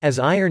As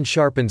iron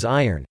sharpens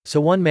iron, so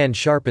one man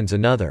sharpens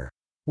another.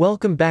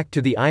 Welcome back to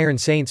the Iron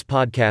Saints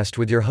podcast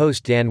with your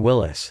host, Dan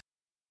Willis.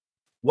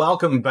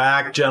 Welcome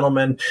back,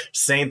 gentlemen,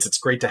 saints. It's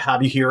great to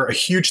have you here. A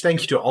huge thank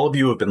you to all of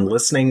you who have been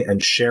listening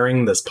and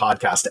sharing this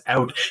podcast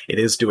out. It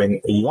is doing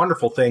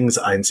wonderful things.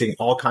 I'm seeing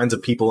all kinds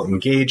of people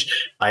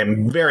engage. I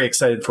am very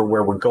excited for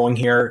where we're going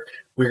here.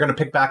 We're going to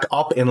pick back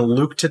up in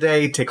Luke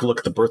today, take a look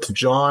at the birth of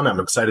John. I'm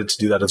excited to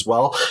do that as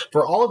well.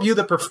 For all of you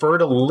that prefer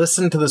to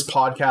listen to this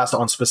podcast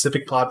on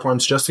specific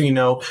platforms, just so you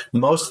know,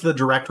 most of the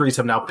directories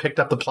have now picked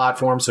up the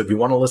platform. So if you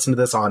want to listen to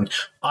this on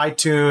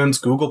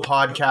iTunes, Google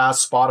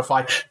Podcasts,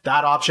 Spotify,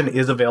 that option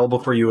is available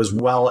for you as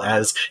well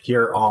as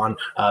here on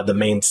the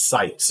main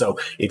site. So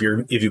if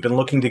you've been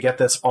looking to get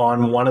this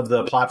on one of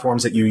the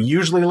platforms that you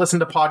usually listen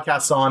to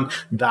podcasts on,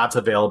 that's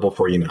available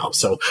for you now.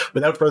 So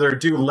without further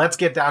ado, let's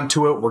get down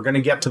to it. We're going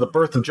to get to the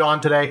birth of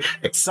John today.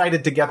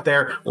 Excited to get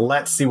there.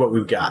 Let's see what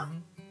we've got.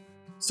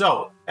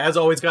 So, as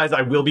always, guys,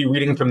 I will be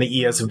reading from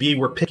the ESV.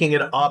 We're picking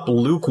it up,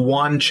 Luke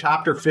 1,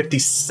 chapter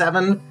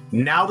 57.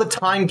 Now the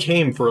time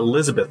came for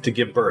Elizabeth to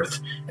give birth,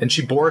 and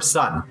she bore a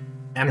son.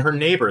 And her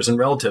neighbors and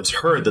relatives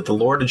heard that the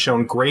Lord had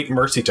shown great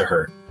mercy to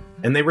her,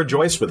 and they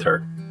rejoiced with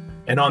her.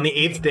 And on the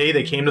 8th day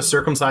they came to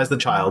circumcise the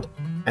child,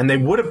 and they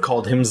would have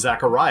called him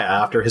Zechariah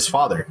after his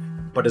father.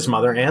 But his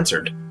mother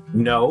answered,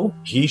 "No,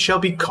 he shall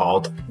be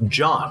called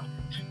John."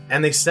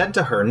 And they said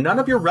to her, "None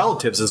of your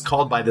relatives is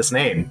called by this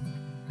name."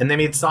 And they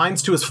made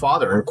signs to his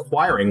father,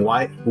 inquiring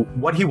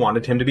what he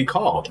wanted him to be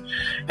called.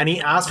 And he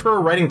asked for a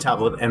writing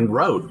tablet and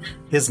wrote,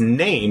 "His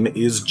name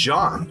is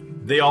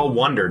John." They all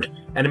wondered.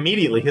 And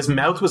immediately his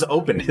mouth was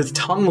opened, his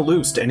tongue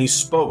loosed, and he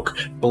spoke,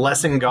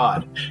 blessing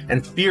God.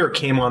 And fear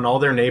came on all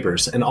their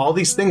neighbors. And all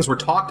these things were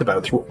talked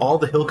about through all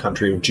the hill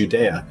country of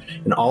Judea.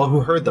 And all who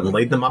heard them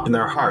laid them up in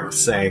their hearts,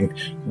 saying,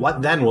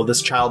 "What then will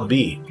this child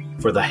be?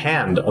 For the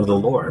hand of the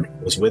Lord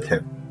was with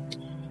him."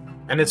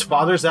 And his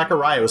father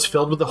Zechariah was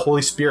filled with the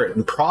Holy Spirit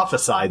and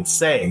prophesied,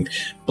 saying,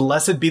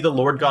 "Blessed be the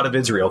Lord God of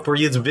Israel, for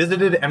he has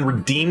visited and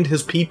redeemed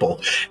his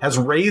people, has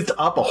raised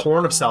up a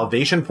horn of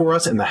salvation for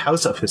us in the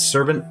house of his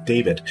servant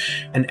David.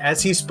 And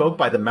as he spoke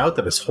by the mouth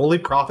of his holy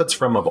prophets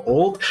from of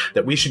old,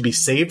 that we should be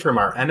saved from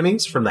our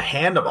enemies, from the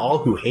hand of all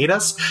who hate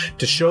us,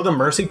 to show the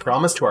mercy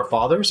promised to our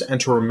fathers, and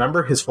to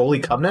remember his holy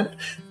covenant,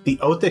 the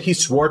oath that he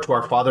swore to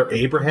our father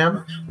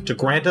Abraham, to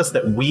grant us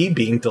that we,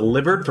 being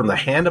delivered from the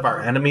hand of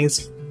our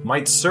enemies,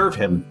 might serve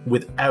him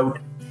without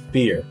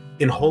fear,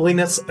 in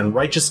holiness and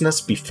righteousness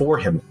before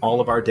him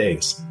all of our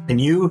days. And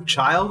you,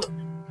 child,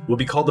 will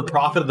be called the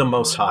prophet of the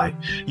Most High.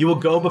 You will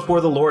go before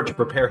the Lord to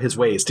prepare his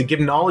ways, to give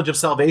knowledge of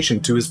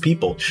salvation to his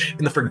people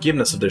in the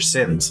forgiveness of their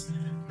sins,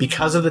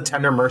 because of the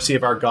tender mercy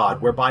of our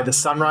God, whereby the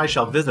sunrise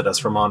shall visit us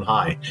from on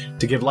high,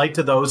 to give light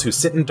to those who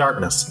sit in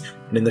darkness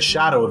and in the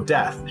shadow of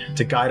death,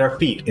 to guide our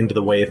feet into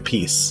the way of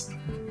peace."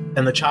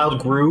 And the child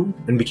grew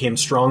and became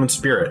strong in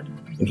spirit,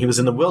 and he was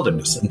in the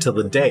wilderness until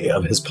the day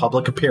of his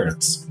public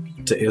appearance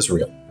to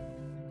Israel.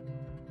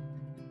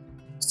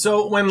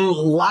 So when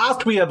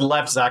last we had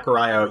left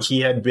Zechariah,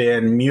 he had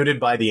been muted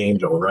by the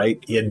angel, right?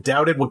 He had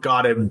doubted what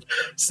God had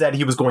said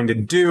he was going to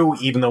do,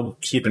 even though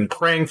he had been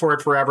praying for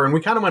it forever. And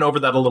we kind of went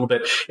over that a little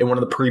bit in one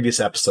of the previous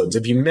episodes.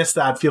 If you missed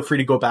that, feel free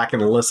to go back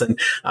and listen.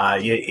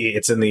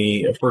 It's in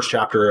the first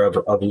chapter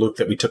of Luke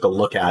that we took a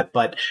look at.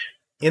 But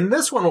in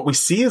this one, what we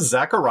see is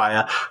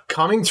Zechariah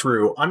coming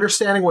through,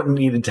 understanding what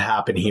needed to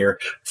happen here,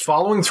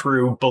 following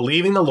through,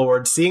 believing the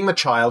Lord, seeing the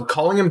child,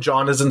 calling him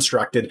John as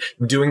instructed,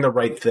 doing the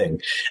right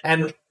thing.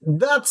 And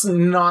that's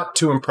not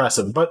too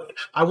impressive, but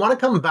I want to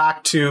come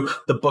back to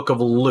the book of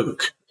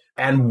Luke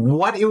and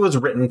what it was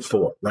written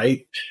for,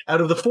 right? Out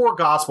of the four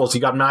Gospels,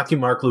 you got Matthew,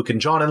 Mark, Luke, and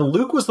John, and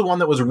Luke was the one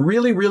that was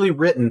really, really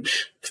written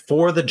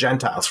for the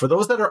Gentiles, for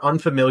those that are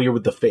unfamiliar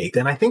with the faith.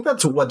 And I think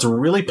that's what's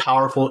really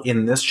powerful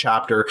in this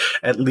chapter,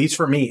 at least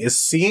for me, is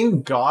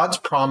seeing God's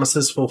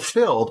promises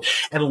fulfilled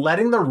and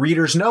letting the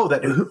readers know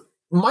that who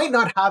might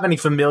not have any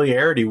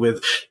familiarity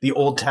with the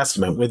Old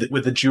Testament,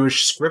 with the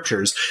Jewish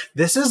scriptures,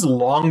 this has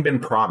long been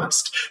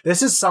promised.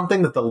 This is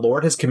something that the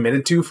Lord has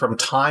committed to from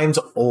times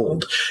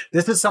old.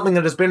 This is something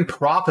that has been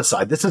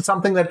prophesied. This is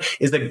something that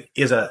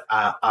is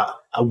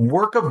a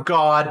work of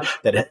God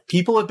that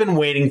people have been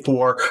waiting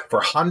for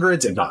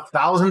hundreds, if not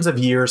thousands of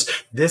years.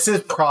 This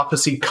is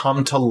prophecy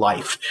come to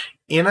life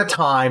in a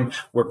time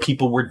where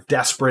people were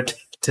desperate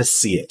to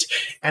see it.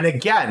 And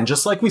again,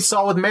 just like we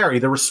saw with Mary,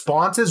 the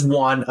response is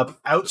one of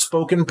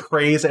outspoken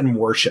praise and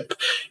worship.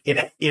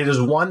 It is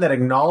one that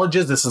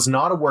acknowledges this is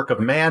not a work of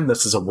man,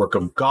 this is a work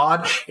of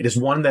God. It is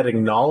one that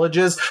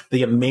acknowledges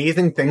the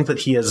amazing things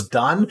that he has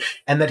done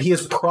and that he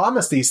has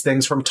promised these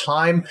things from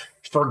time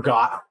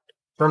forgotten,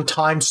 from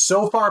time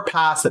so far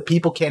past that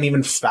people can't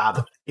even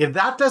fathom. If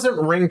that doesn't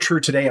ring true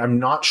today, I'm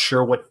not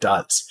sure what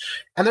does.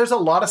 And there's a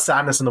lot of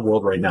sadness in the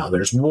world right now.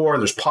 There's war,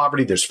 there's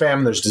poverty, there's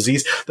famine, there's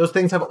disease. Those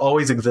things have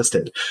always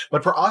existed.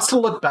 But for us to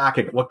look back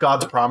at what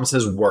God's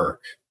promises were,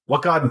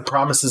 what God's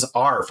promises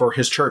are for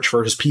his church,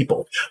 for his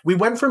people, we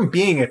went from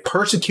being a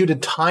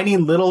persecuted, tiny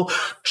little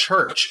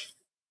church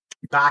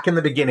back in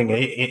the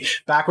beginning,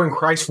 back when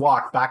Christ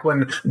walked, back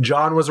when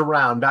John was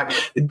around, back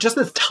just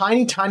this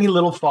tiny, tiny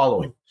little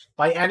following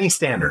by any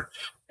standard,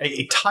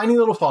 a tiny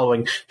little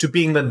following to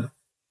being the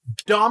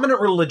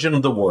dominant religion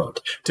of the world,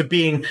 to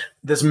being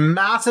this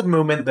massive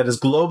movement that is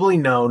globally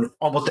known.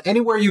 Almost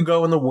anywhere you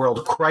go in the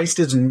world, Christ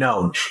is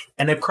known.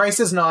 And if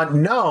Christ is not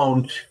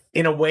known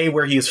in a way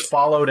where he is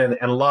followed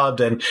and loved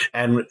and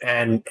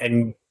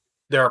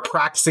there are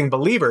practicing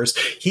believers,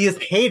 he is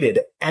hated,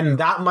 and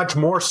that much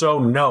more so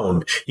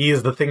known. He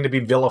is the thing to be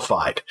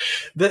vilified.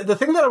 The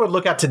thing that I would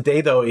look at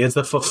today, though, is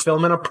the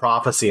fulfillment of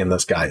prophecy in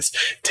this, guys.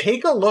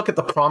 Take a look at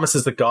the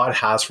promises that God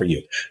has for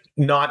you,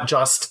 not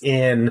just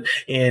in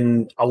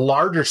a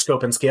larger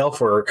scope and scale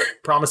for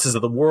promises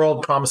of the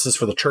world, promises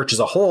for the church as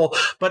a whole,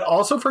 but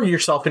also for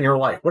yourself in your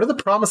life. What are the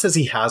promises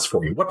he has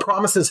for you? What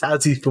promises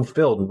has he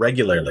fulfilled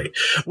regularly?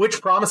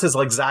 Which promises,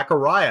 like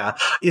Zechariah,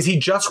 is he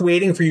just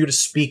waiting for you to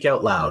speak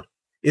out loud?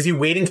 Is he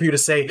waiting for you to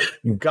say,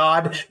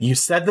 God, you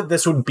said that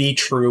this would be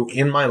true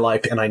in my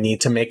life, and I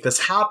need to make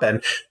this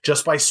happen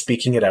just by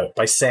speaking it out,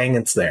 by saying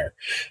it's there?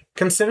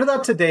 Consider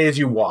that today as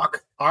you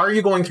walk. Are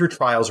you going through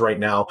trials right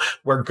now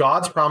where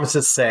God's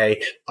promises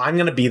say, I'm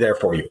going to be there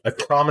for you. I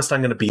promised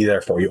I'm going to be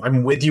there for you.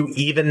 I'm with you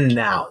even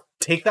now.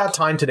 Take that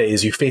time today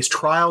as you face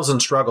trials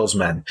and struggles,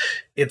 men.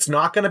 It's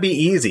not going to be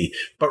easy,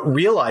 but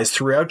realize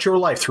throughout your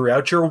life,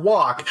 throughout your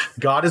walk,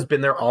 God has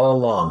been there all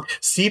along.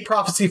 See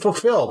prophecy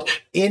fulfilled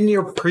in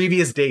your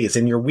previous days,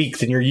 in your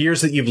weeks, in your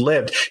years that you've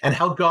lived, and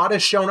how God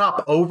has shown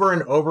up over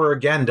and over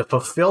again to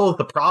fulfill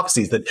the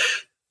prophecies that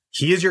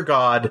he is your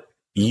God.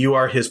 You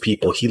are his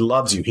people. He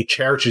loves you. He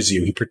cherishes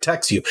you. He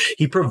protects you.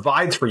 He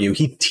provides for you.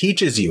 He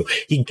teaches you.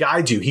 He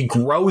guides you. He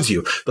grows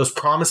you. Those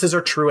promises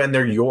are true and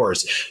they're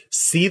yours.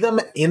 See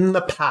them in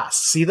the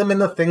past. See them in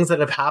the things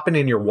that have happened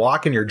in your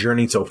walk and your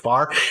journey so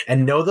far,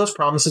 and know those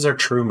promises are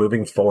true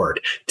moving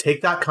forward.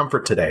 Take that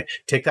comfort today.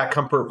 Take that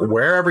comfort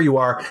wherever you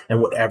are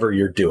and whatever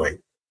you're doing.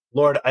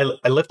 Lord, I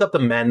lift up the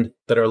men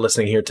that are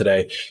listening here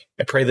today.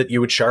 I pray that you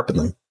would sharpen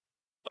them.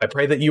 I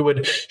pray that you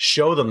would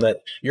show them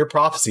that your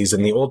prophecies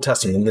in the Old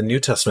Testament and the New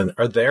Testament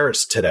are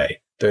theirs today.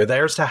 They're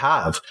theirs to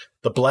have.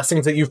 The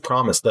blessings that you've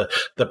promised,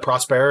 the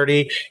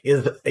prosperity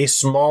is a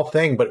small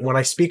thing. But when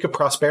I speak of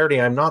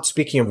prosperity, I'm not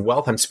speaking of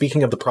wealth. I'm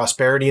speaking of the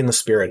prosperity in the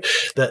spirit,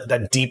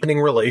 that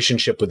deepening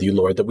relationship with you,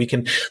 Lord, that we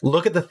can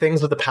look at the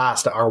things of the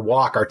past, our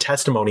walk, our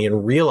testimony,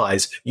 and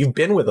realize you've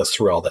been with us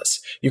through all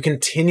this. You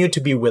continue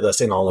to be with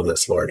us in all of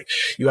this, Lord.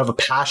 You have a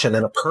passion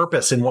and a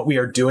purpose in what we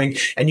are doing,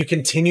 and you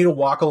continue to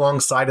walk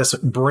alongside us,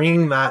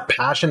 bringing that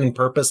passion and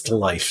purpose to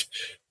life.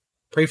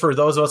 Pray for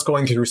those of us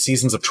going through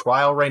seasons of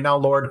trial right now,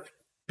 Lord.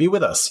 Be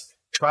with us.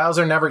 Trials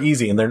are never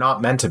easy, and they're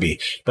not meant to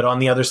be. But on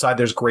the other side,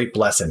 there's great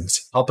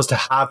blessings. Help us to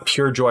have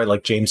pure joy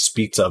like James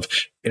speaks of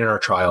in our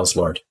trials,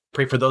 Lord.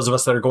 Pray for those of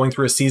us that are going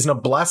through a season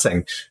of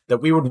blessing,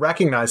 that we would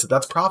recognize that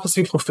that's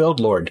prophecy fulfilled,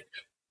 Lord.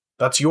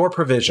 That's your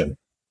provision.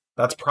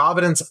 That's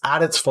providence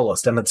at its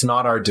fullest, and it's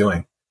not our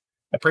doing.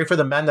 I pray for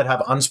the men that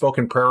have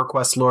unspoken prayer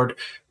requests, Lord.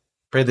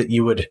 Pray that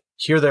you would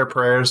hear their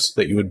prayers,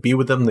 that you would be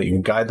with them, that you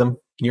would guide them.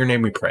 In your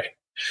name we pray.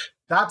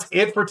 That's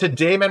it for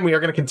today, men. We are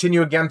going to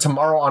continue again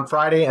tomorrow on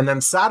Friday. And then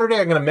Saturday,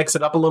 I'm going to mix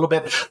it up a little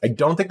bit. I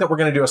don't think that we're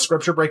going to do a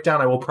scripture breakdown.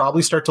 I will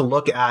probably start to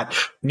look at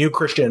new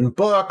Christian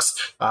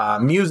books,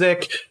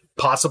 music,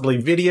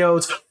 possibly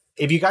videos.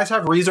 If you guys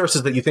have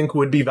resources that you think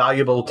would be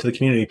valuable to the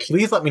community,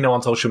 please let me know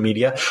on social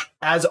media.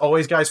 As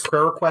always, guys,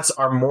 prayer requests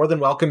are more than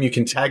welcome. You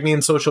can tag me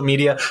in social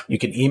media. You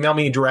can email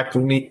me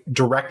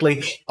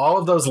directly. All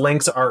of those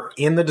links are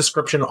in the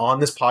description on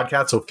this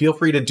podcast, so feel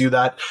free to do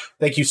that.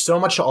 Thank you so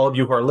much to all of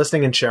you who are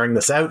listening and sharing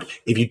this out.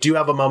 If you do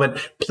have a moment,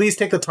 please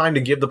take the time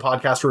to give the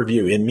podcast a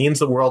review. It means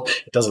the world.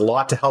 It does a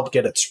lot to help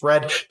get it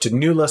spread to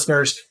new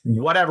listeners,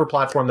 whatever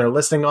platform they're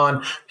listening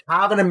on.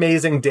 Have an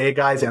amazing day,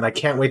 guys, and I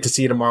can't wait to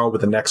see you tomorrow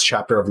with the next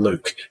chapter of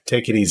Luke.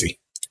 Take it easy.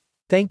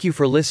 Thank you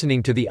for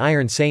listening to the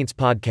Iron Saints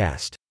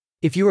podcast.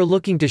 If you are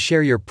looking to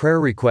share your prayer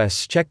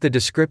requests, check the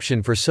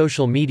description for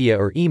social media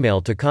or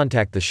email to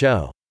contact the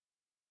show.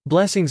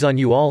 Blessings on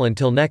you all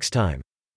until next time.